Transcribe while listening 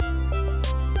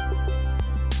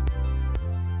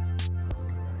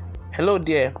Hello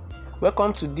there,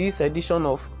 welcome to this edition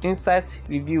of Insight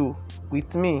Review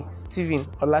with me, Stephen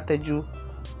Olateju,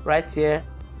 right here,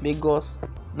 Lagos,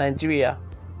 Nigeria.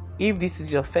 If this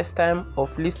is your first time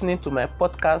of listening to my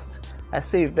podcast, I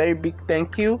say a very big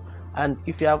thank you, and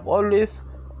if you have always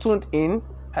tuned in,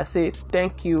 I say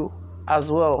thank you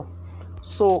as well.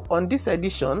 So on this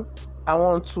edition, I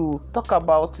want to talk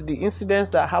about the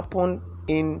incidents that happened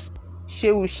in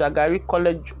Shehu Shagari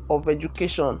College of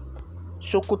Education,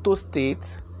 Sokoto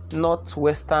State,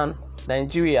 northwestern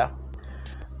Nigeria.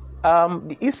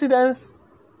 The incident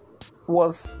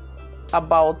was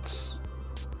about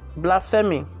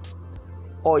blasphemy,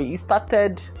 or it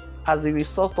started as a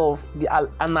result of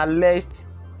an alleged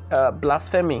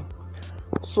blasphemy.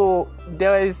 So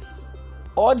there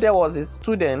was a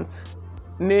student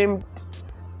named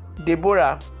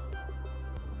Deborah.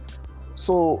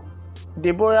 So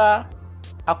Deborah,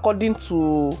 according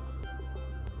to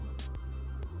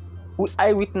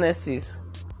eyewitnesses,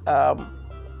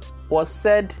 was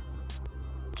said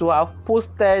to have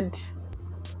posted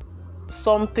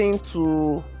something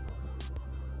to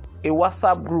a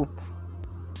WhatsApp group.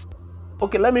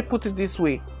 Okay, let me put it this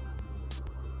way.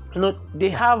 They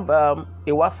have a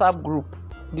WhatsApp group.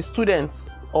 The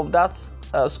students of that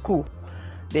school,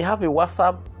 they have a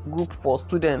WhatsApp group for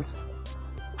students,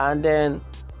 and then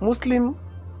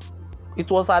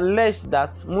it was alleged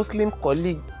that Muslim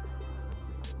colleague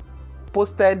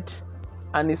posted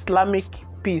an Islamic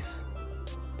piece,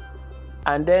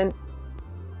 and then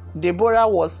Deborah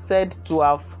was said to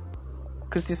have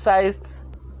criticized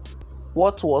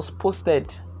what was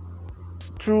posted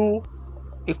through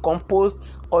a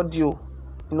composed audio,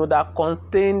 that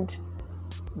contained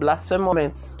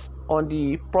blasphemous on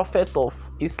the Prophet of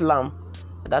Islam,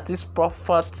 that is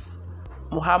Prophet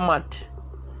Muhammad.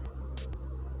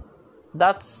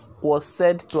 That was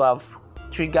said to have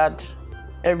triggered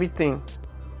everything.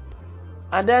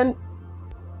 And then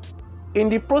in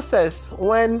the process,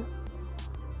 when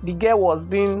the girl was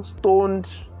being stoned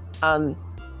and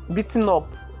beaten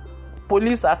up,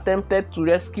 police attempted to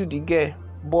rescue the girl,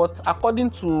 but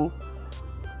according to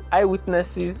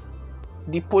eyewitnesses,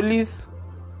 the police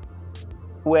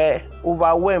were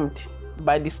overwhelmed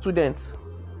by the students.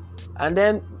 And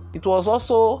then it was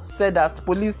also said that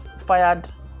police fired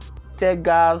tear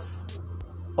gas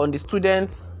on the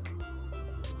students,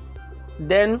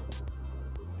 then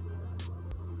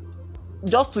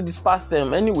just to disperse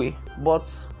them anyway,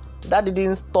 but that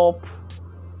didn't stop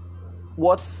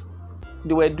what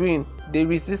they were doing. They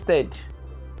resisted.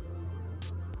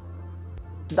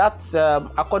 That's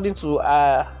according to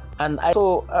at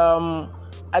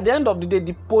the end of the day,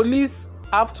 the police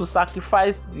have to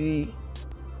sacrifice the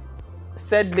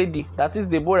said lady, that is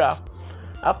Deborah,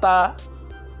 after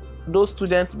those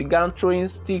students began throwing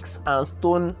sticks and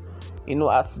stone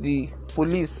at the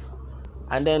police.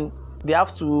 And then they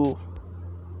have to,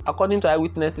 according to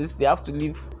eyewitnesses, they have to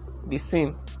leave the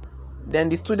scene. Then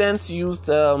the students used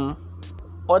other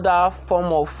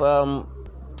form of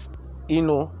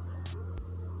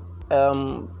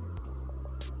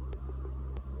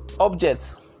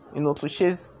objects to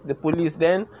chase the police.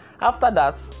 Then after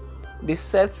that, they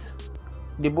set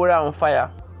Deborah on fire,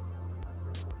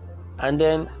 and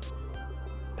then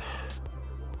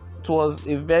it was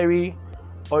a very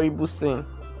horrible scene.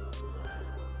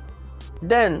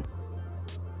 Then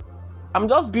I'm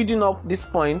just building up this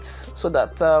point so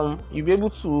that you'll be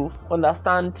able to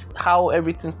understand how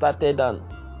everything started and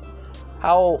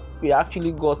how we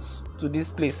actually got to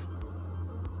this place.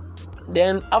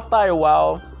 Then after a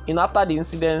while, after the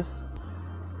incidents,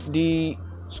 the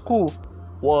school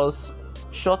was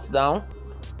shut down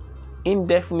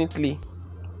indefinitely.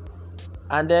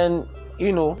 And then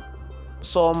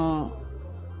some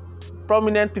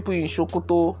prominent people in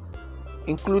Sokoto,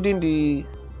 including the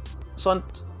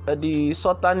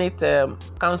Sultanate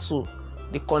Council,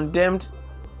 they condemned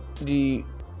the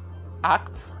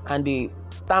act and they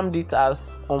termed it as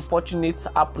unfortunate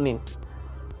happening,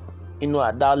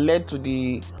 that led to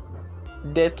the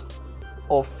death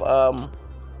of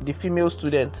the female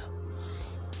student.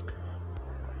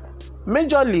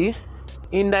 Majorly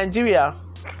in Nigeria,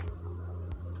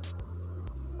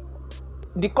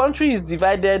 the country is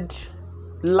divided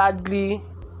largely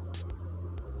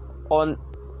on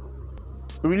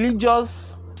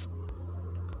religious,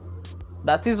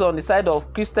 that is on the side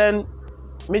of Christian,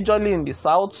 majorly in the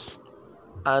south,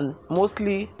 and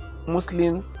mostly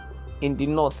Muslim in the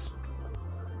north.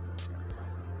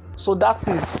 So that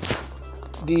is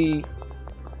the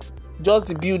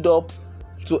build up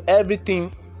to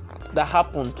everything that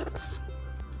happened.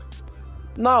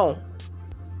 Now,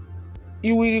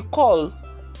 you will recall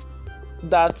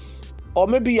that or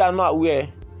maybe you are not aware,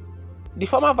 the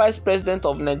former vice president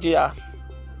of Nigeria,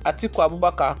 Atiku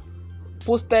Abubakar,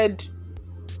 posted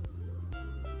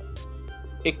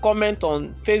a comment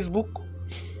on Facebook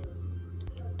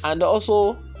and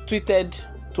also tweeted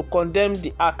to condemn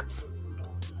the act.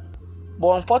 But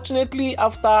unfortunately,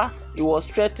 after he was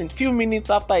threatened, few minutes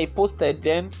after he posted,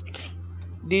 then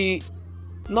the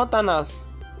Northerners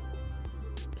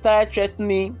started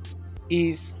threatening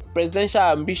his presidential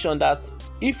ambition that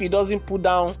if he doesn't put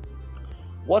down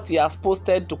what he has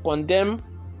posted to condemn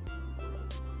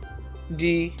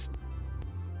the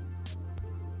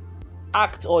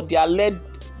act or the alleged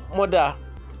murder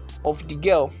of the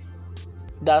girl,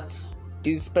 that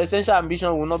his presidential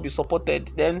ambition will not be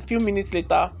supported. Then few minutes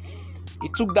later, he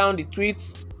took down the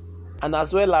tweets and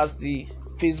as well as the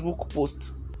Facebook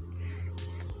post.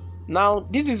 Now,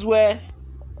 this is where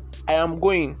I am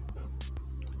going,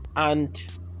 and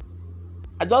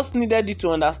I just needed you to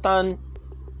understand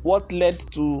what led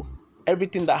to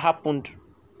everything that happened.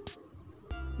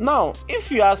 Now,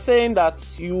 if you are saying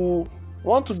that you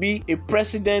want to be a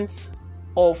president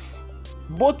of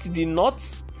both the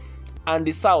North and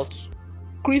the South,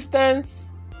 Christians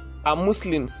and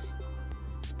Muslims,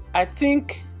 I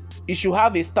think you should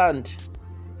have a stand.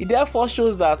 It therefore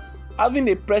shows that having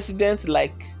a president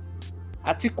like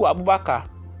Atiku Abubakar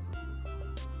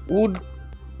would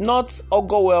not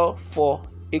augur well for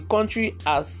a country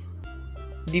as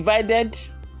divided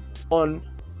on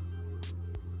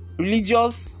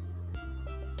religious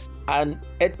and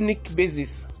ethnic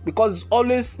basis, because it's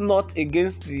always not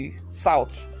against the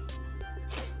South.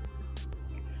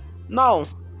 Now,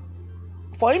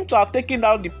 for him to have taken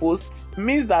down the post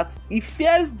means that he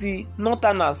fears the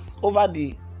Northerners over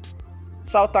the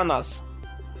Southerners,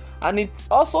 and it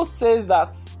also says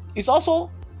that it also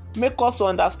makes us to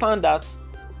understand that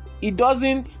he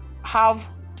doesn't have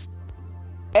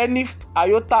any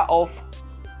iota of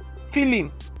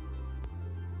feeling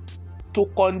to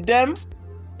condemn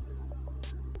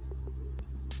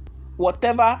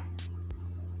whatever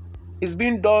is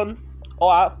being done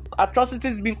or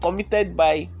atrocities being committed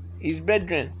by his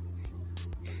brethren,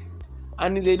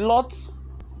 and it's a lot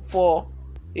for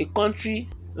a country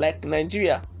like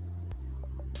Nigeria.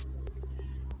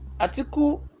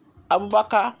 Atiku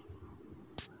Abubakar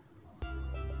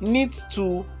needs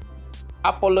to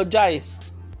apologize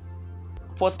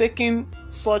for taking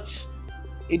such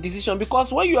a decision,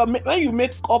 because when you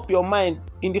make up your mind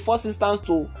in the first instance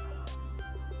to,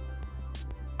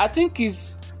 I think,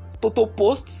 is to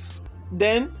post,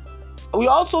 then we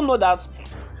also know that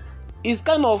he's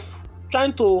kind of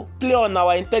trying to play on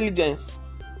our intelligence.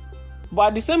 But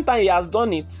at the same time he has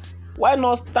done it, why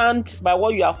not stand by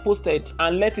what you have posted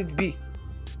and let it be,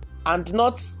 and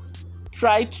not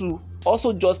try to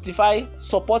also justify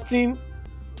supporting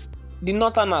the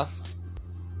Northerners?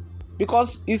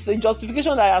 Because it's a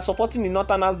justification that you are supporting the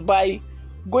Northerners by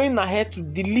going ahead to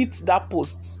delete that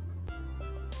post.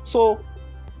 So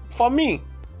for me,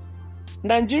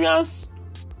 Nigerians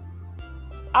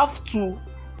have to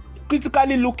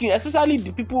critically looking, especially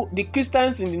the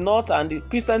Christians in the north and the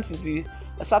Christians in the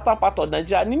southern part of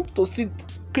Nigeria, need to sit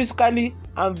critically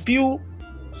and view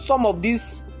some of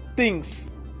these things.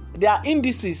 They are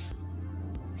indices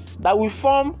that will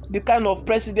form the kind of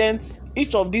president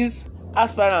each of these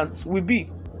aspirants will be.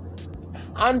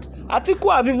 And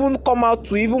Atiku have even come out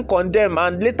to even condemn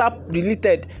and later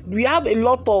deleted. We have a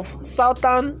lot of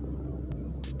southern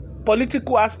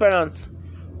political aspirants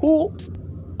who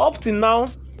up till now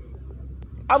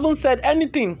haven't said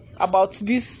anything about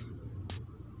this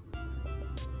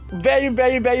very,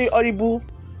 very, very horrible,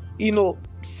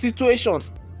 situation.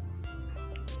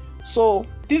 So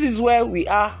this is where we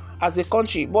are as a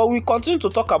country, but we continue to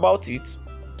talk about it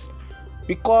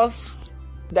because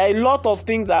there are a lot of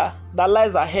things that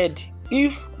lies ahead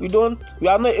if we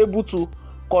are not able to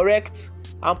correct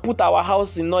and put our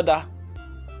house in order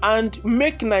and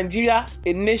make Nigeria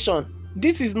a nation.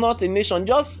 This is not a nation,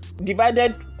 just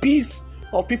divided piece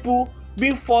of people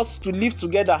being forced to live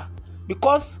together.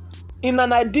 Because in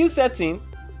an ideal setting,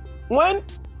 when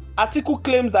Atiku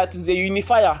claims that he's a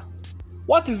unifier,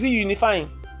 what is he unifying?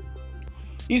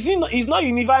 He's not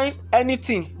unifying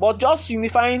anything, but just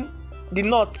unifying the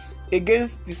North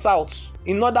against the South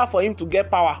in order for him to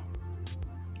get power.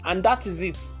 And that is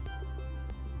it.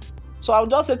 So I'll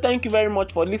just say thank you very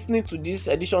much for listening to this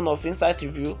edition of Insight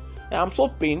Review. I'm so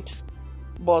pained,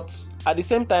 but at the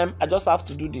same time, I just have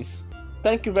to do this.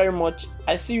 Thank you very much.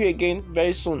 I see you again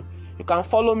very soon. You can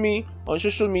follow me on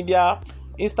social media,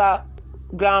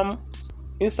 Instagram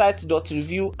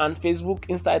insight.review and Facebook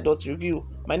insight.review.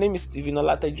 My name is Stephen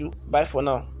Olateju. Bye for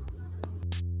now.